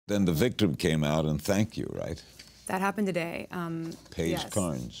Then the victim came out and thanked you, right? That happened today. Paige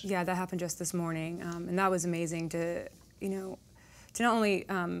Carnes. Yeah, that happened just this morning, and that was amazing to, to not only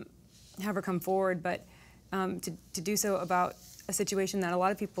have her come forward, but to do so about a situation that a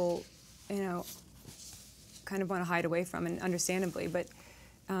lot of people, kind of want to hide away from, and understandably. But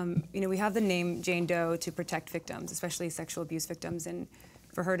we have the name Jane Doe to protect victims, especially sexual abuse victims, and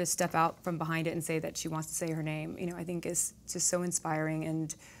for her to step out from behind it and say that she wants to say her name, I think is just so inspiring,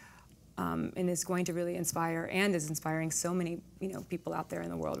 and is going to really inspire and is inspiring so many, people out there in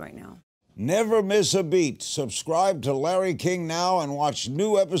the world right now. Never miss a beat. Subscribe to Larry King Now and watch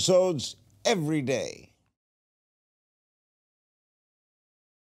new episodes every day.